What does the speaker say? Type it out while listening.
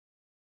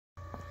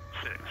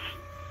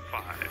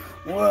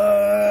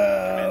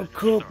Wow,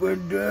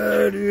 corporate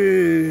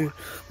daddy.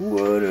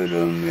 What an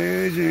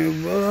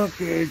amazing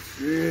bucket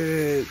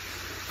shit.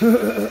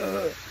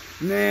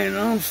 Man,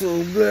 I'm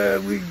so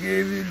glad we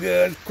gave you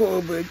guys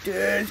corporate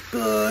tax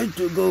cuts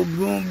to go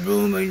boom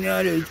boom in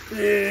United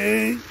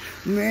States.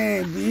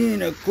 Man,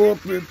 being a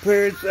corporate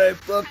parasite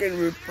fucking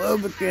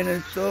Republican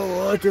is so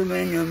awesome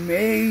and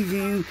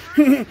amazing.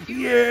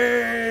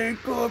 Yay,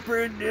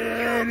 corporate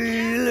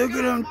daddy. Look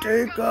at him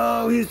take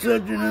off. He's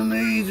such an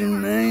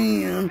amazing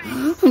man.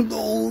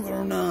 Those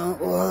are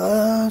not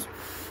lies.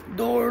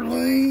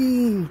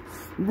 Darlene,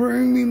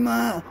 bring me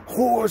my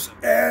horse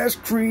ass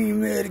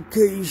cream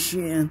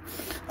medication.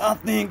 I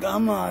think I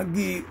might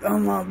be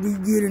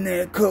getting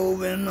that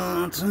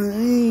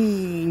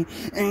COVID-19.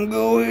 And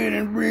go ahead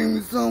and bring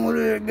me some of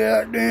that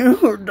goddamn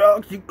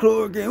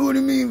hydroxychloroquine. What do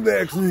you mean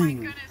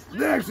vaccine?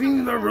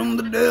 Vaccines are from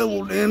the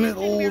devil, damn it.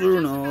 Older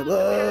and all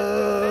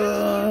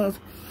that.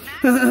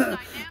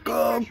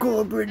 Go,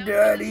 corporate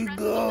daddy,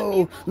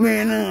 go.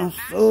 Man, I'm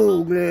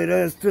so glad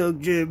I stuck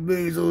Jeff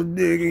Bezos'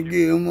 dick and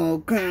gave him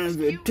all kinds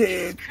of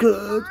tax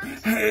cuts.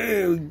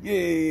 Hell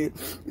yeah.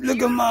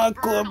 Look at my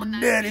corporate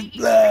daddy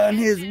flying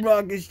his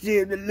rocket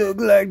ship that look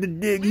like the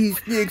dick he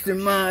sticks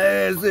in my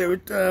ass every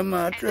time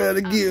I try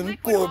to give him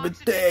corporate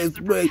tax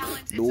breaks.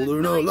 Those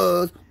are not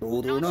laws.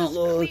 Those are not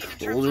laws.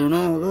 Those are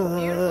not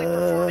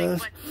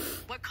laws.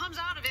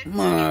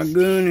 My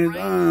goodness,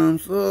 I'm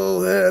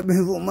so happy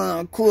for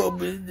my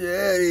corporate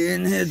daddy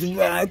and his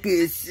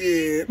rocket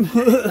ship.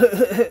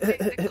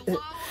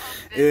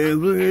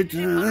 Every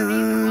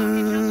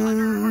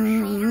time.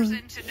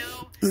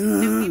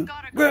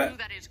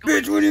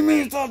 Bitch, what do you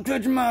mean stop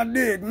touching my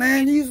dick,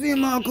 man? You see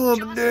my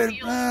corporate daddy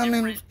flying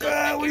in the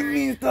sky? What do you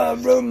mean stop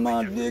rubbing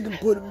my dick and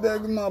put it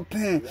back in my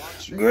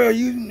pants? Girl,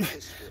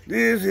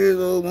 this is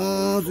a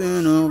once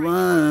in a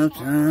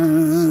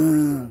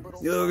lifetime.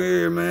 Look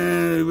here,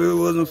 man, if it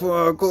wasn't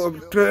for our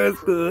corporate tax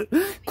cut,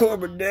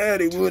 corporate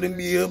daddy wouldn't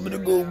be able to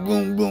go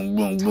boom, boom,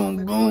 boom,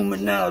 boom, boom,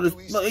 and out of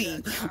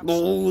space.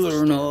 Those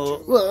are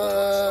not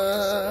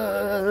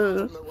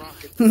lies.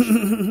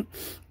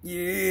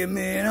 Yeah,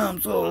 man,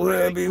 I'm so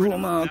happy for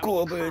my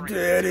corporate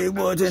daddy,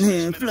 watching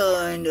him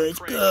fly in the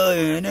sky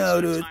and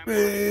out of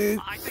space.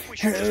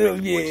 Hell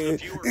yeah,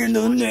 in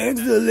the next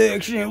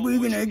election, we're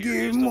gonna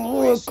give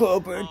more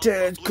corporate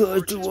tax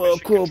cuts to our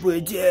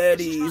corporate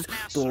daddies.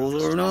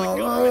 Those are not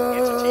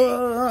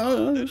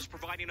lies.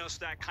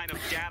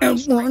 And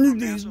one of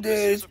these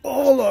days,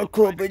 all our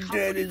corporate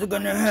daddies are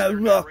gonna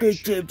have rocket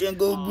ships and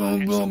go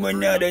boom boom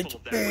and out of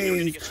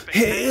space.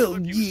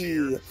 Hell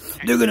yeah,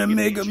 they're gonna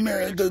make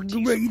America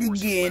great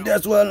again.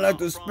 That's why I like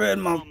to spread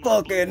my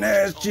fucking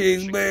ass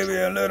cheeks, baby,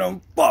 and let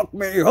them fuck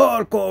me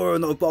hardcore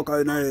in the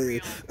fucking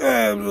ass.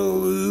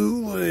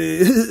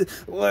 Absolutely.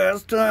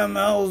 Last time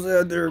I was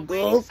at their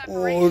golf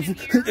course,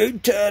 they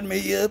tied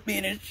me up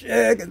in a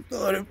shack and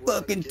started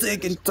fucking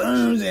taking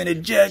turns and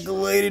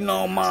ejaculating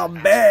on my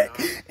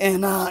back,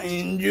 and I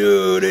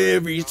enjoyed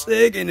every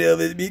second of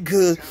it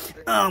because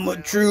I'm a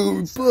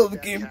true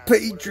Republican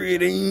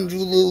patriot,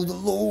 angel of the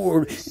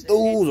Lord.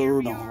 Those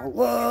are not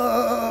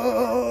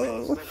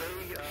lies.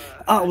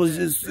 I was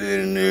just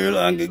sitting there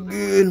like a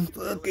good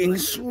fucking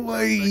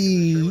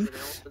slave,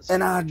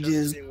 and I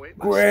just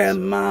grabbed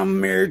my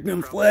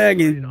American flag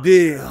and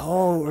bit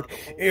hard.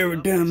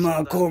 Every time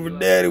my corporate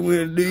daddy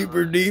went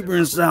deeper, deeper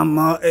inside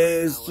my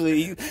ass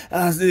sleeve,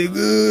 I said,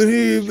 good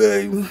here,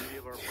 baby.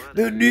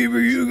 The deeper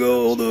you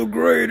go, the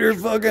greater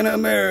fucking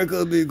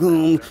America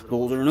becomes.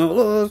 Those are not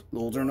laws.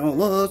 Those are not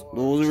laws.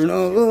 Those are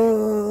not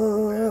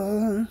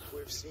laws.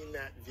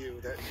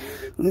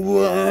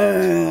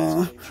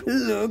 Wow,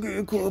 look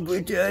at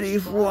corporate daddy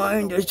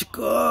flying the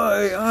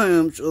sky. I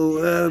am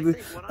so happy.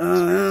 I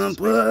am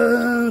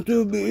proud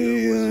to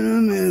be an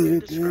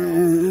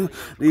American.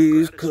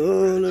 These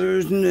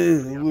colors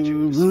never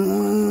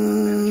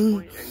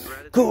run.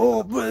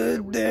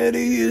 Corporate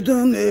daddy is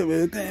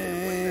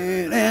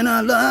American, and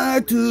I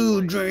like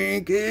to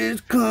drink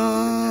his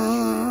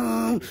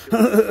cum.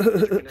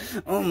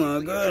 Oh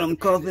my god, I'm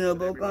coughing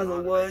up all kinds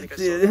of white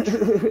shit.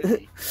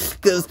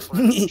 Cause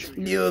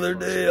the other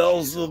day I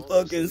was so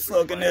fucking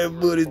sucking that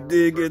buddy's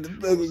dick at the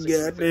fucking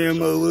goddamn,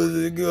 what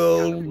is it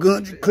called,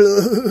 country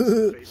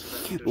club.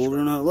 Those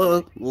are not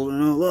laws, those are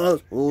not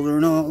laws, those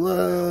are not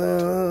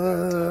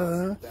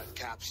laws. That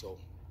capsule.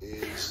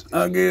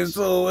 I get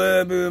so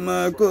happy when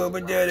my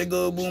corporate daddy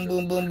go boom,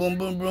 boom, boom, boom,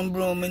 boom, boom,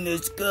 boom in the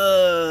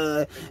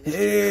sky.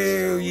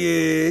 Hell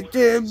yeah.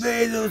 Jeff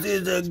Bezos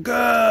is a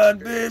god,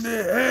 baby.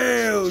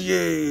 Hell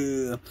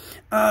yeah.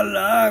 I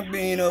like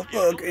being a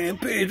fucking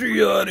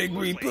patriotic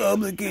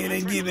Republican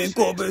and giving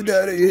corporate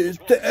daddy his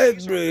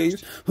tax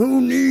breaks. Who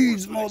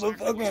needs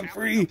motherfucking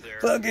free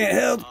fucking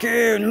health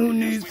care and who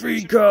needs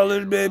free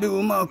college, baby,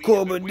 when my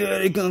corporate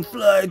daddy can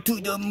fly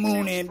to the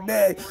moon and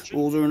back?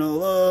 Those are no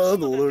love,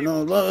 those are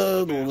no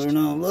love, those are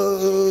no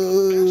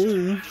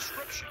love.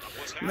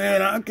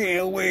 Man, I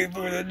can't wait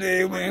for the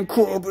day when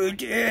corporate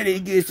daddy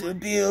gets to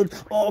build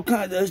all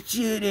kinds of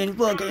shit in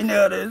fucking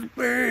outer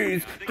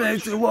space.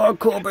 Thanks to our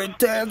corporate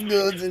tax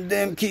goods and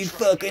them keep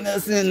fucking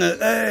us in the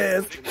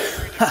ass.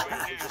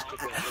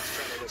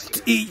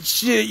 Eat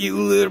shit, you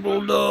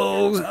liberal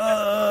dogs.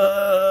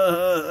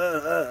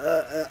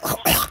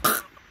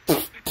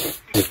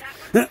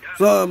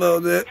 Sorry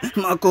about that.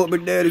 My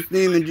corporate daddy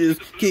steaming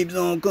just keeps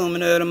on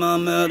coming out of my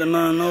mouth and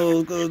my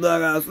nose. Cause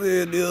like I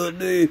said the other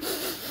day,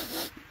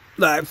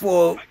 like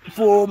four,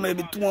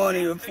 maybe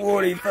 20 or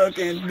 40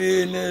 fucking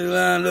business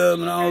lined up,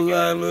 and I was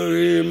like, look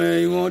here,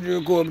 man, you want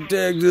your corporate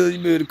tax? You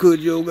better cut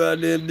your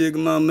goddamn dick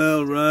in my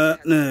mouth right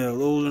now.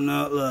 Those are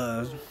not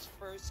lies.